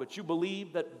body, but you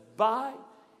believe that by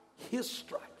His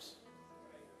stripes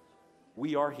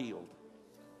we are healed.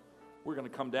 We're going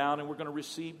to come down and we're going to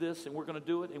receive this and we're going to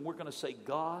do it and we're going to say,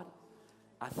 God,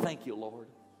 I thank you, Lord,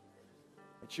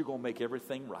 that you're going to make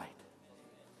everything right.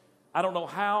 I don't know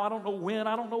how, I don't know when,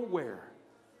 I don't know where,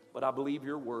 but I believe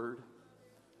your word.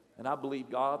 And I believe,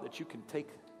 God, that you can take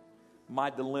my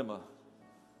dilemma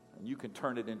and you can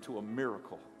turn it into a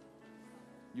miracle.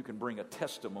 You can bring a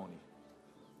testimony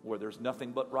where there's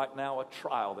nothing but right now a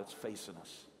trial that's facing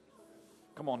us.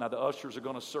 Come on, now the ushers are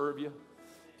going to serve you.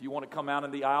 If you want to come out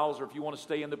in the aisles or if you want to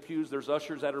stay in the pews, there's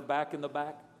ushers that are back in the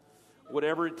back.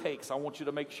 Whatever it takes, I want you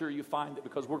to make sure you find it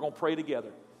because we're going to pray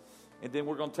together. And then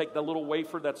we're going to take the little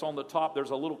wafer that's on the top.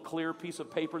 There's a little clear piece of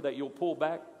paper that you'll pull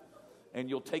back and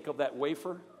you'll take of that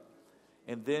wafer.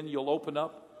 And then you'll open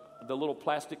up the little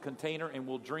plastic container and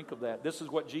we'll drink of that. This is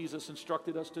what Jesus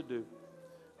instructed us to do.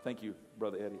 Thank you,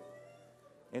 Brother Eddie.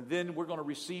 And then we're going to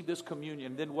receive this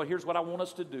communion. Then here's what I want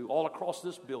us to do all across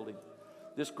this building,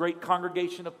 this great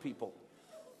congregation of people.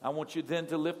 I want you then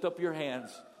to lift up your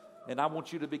hands and I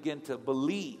want you to begin to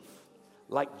believe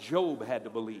like Job had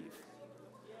to believe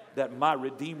that my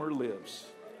Redeemer lives.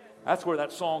 That's where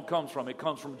that song comes from. It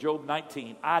comes from Job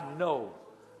 19. I know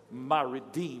my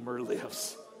Redeemer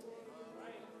lives.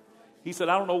 He said,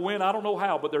 I don't know when, I don't know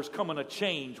how, but there's coming a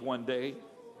change one day.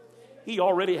 He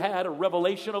already had a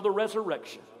revelation of the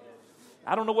resurrection.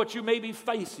 I don't know what you may be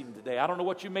facing today. I don't know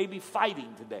what you may be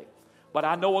fighting today. But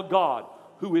I know a God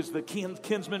who is the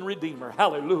kinsman redeemer.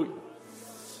 Hallelujah.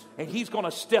 And He's going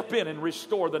to step in and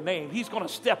restore the name. He's going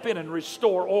to step in and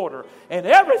restore order. And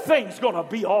everything's going to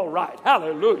be all right.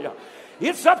 Hallelujah.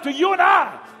 It's up to you and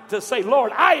I to say,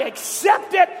 Lord, I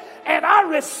accept it and I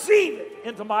receive it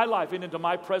into my life and into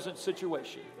my present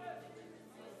situation.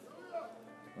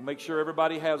 We'll make sure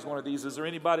everybody has one of these. Is there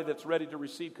anybody that's ready to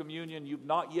receive communion? You've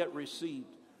not yet received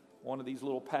one of these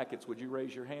little packets. Would you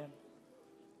raise your hand?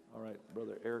 All right,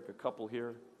 Brother Eric, a couple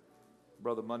here.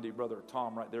 Brother Mundy, Brother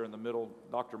Tom right there in the middle,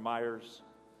 Dr. Myers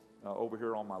over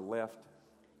here on my left.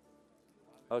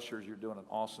 Ushers, you're doing an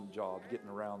awesome job getting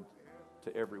around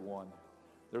to everyone.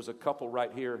 There's a couple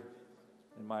right here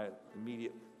in my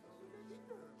immediate,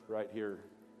 right here.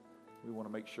 We want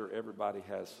to make sure everybody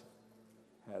has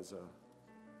there's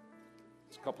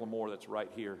a couple more that's right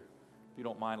here. If you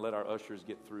don't mind, let our ushers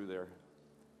get through there.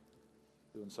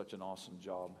 Doing such an awesome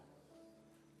job.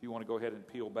 If you want to go ahead and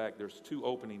peel back, there's 2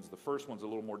 openings. The first one's a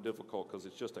little more difficult because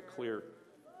it's just a clear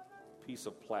piece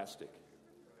of plastic.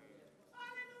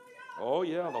 Oh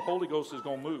yeah, the Holy Ghost is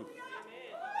going to move.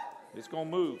 It's going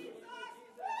to move.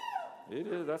 It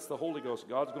is. That's the Holy Ghost.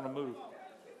 God's going to move.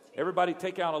 Everybody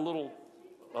take out the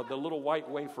little white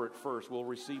wafer at first. We'll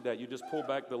receive that. You just pull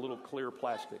back the little clear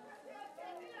plastic.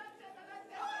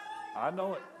 I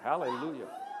know it. Hallelujah.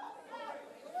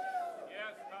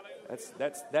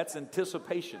 That's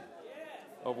anticipation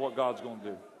of what God's going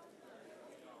to do.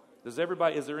 Is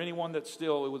there anyone that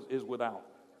still is without?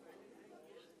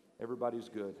 Everybody's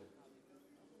good.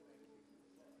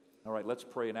 All right, let's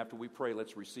pray. And after we pray,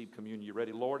 let's receive communion. You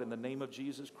ready? Lord, in the name of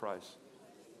Jesus Christ,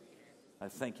 I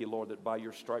thank you, Lord, that by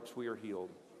your stripes we are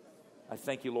healed. I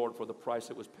thank you, Lord, for the price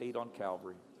that was paid on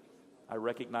Calvary. I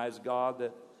recognize, God,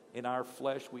 that in our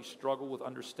flesh we struggle with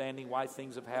understanding why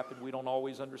things have happened. We don't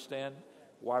always understand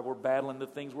why we're battling the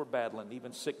things we're battling,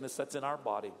 even sickness that's in our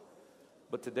body.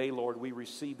 But today, Lord, we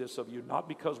receive this of you, not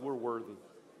because we're worthy,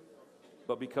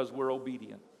 but because we're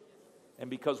obedient.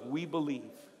 And because we believe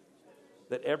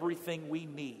that everything we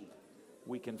need,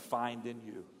 we can find in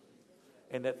you.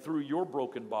 And that through your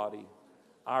broken body,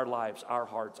 our lives, our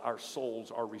hearts, our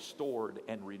souls are restored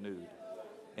and renewed.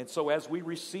 And so as we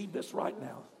receive this right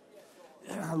now,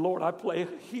 Lord, I pray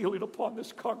healing upon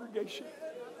this congregation.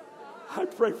 I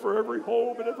pray for every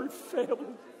home and every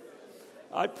family.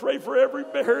 I pray for every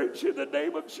marriage in the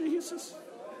name of Jesus.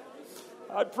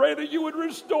 I pray that you would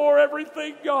restore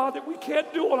everything, God, that we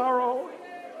can't do on our own.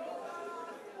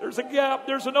 There's a gap,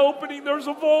 there's an opening, there's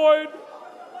a void.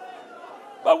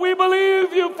 But we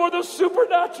believe you for the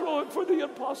supernatural and for the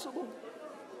impossible.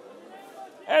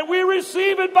 And we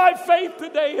receive it by faith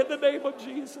today in the name of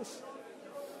Jesus.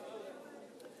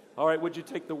 All right, would you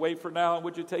take the wafer now and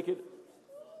would you take it,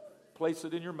 place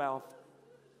it in your mouth,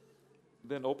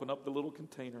 then open up the little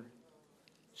container.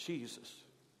 Jesus.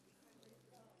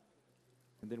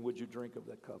 And then would you drink of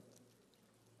that cup?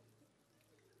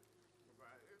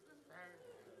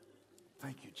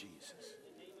 Thank you, Jesus.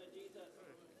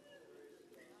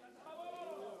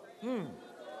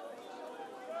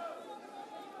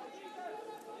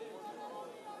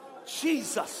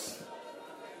 Jesus.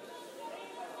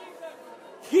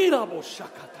 Hirabo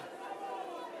shakata.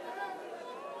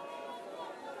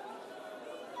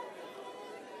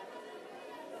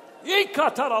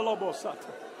 Ikatara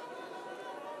lobosata.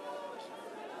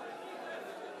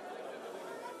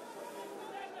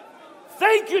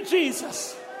 Thank you,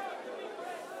 Jesus.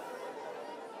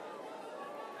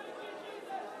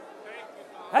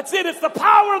 That's it. It's the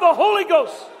power of the Holy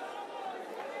Ghost.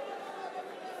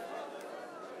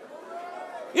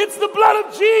 It's the blood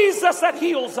of Jesus that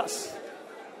heals us.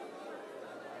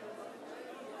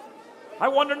 I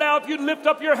wonder now if you'd lift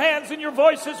up your hands and your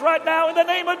voices right now in the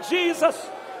name of Jesus.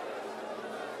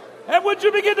 And would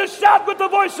you begin to shout with the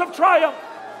voice of triumph?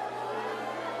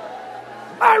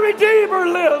 My Redeemer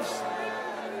lives.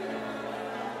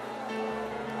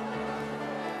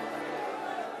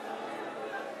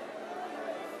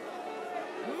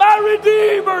 My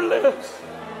Redeemer lives.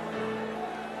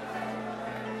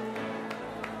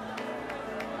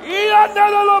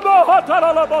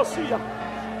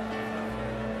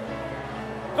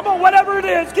 Come on, whatever it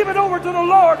is, give it over to the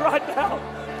Lord right now.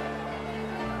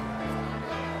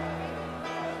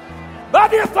 By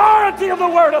the authority of the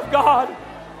Word of God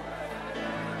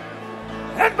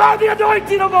and by the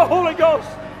anointing of the Holy Ghost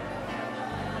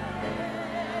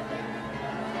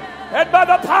and by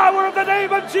the power of the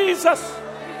name of Jesus,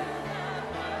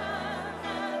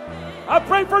 I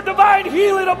pray for divine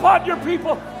healing upon your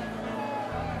people.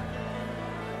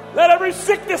 Let every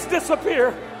sickness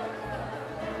disappear.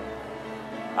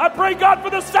 I pray, God, for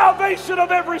the salvation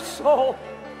of every soul.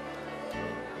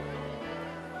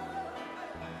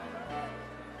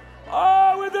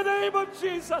 Oh, in the name of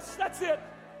Jesus. That's it.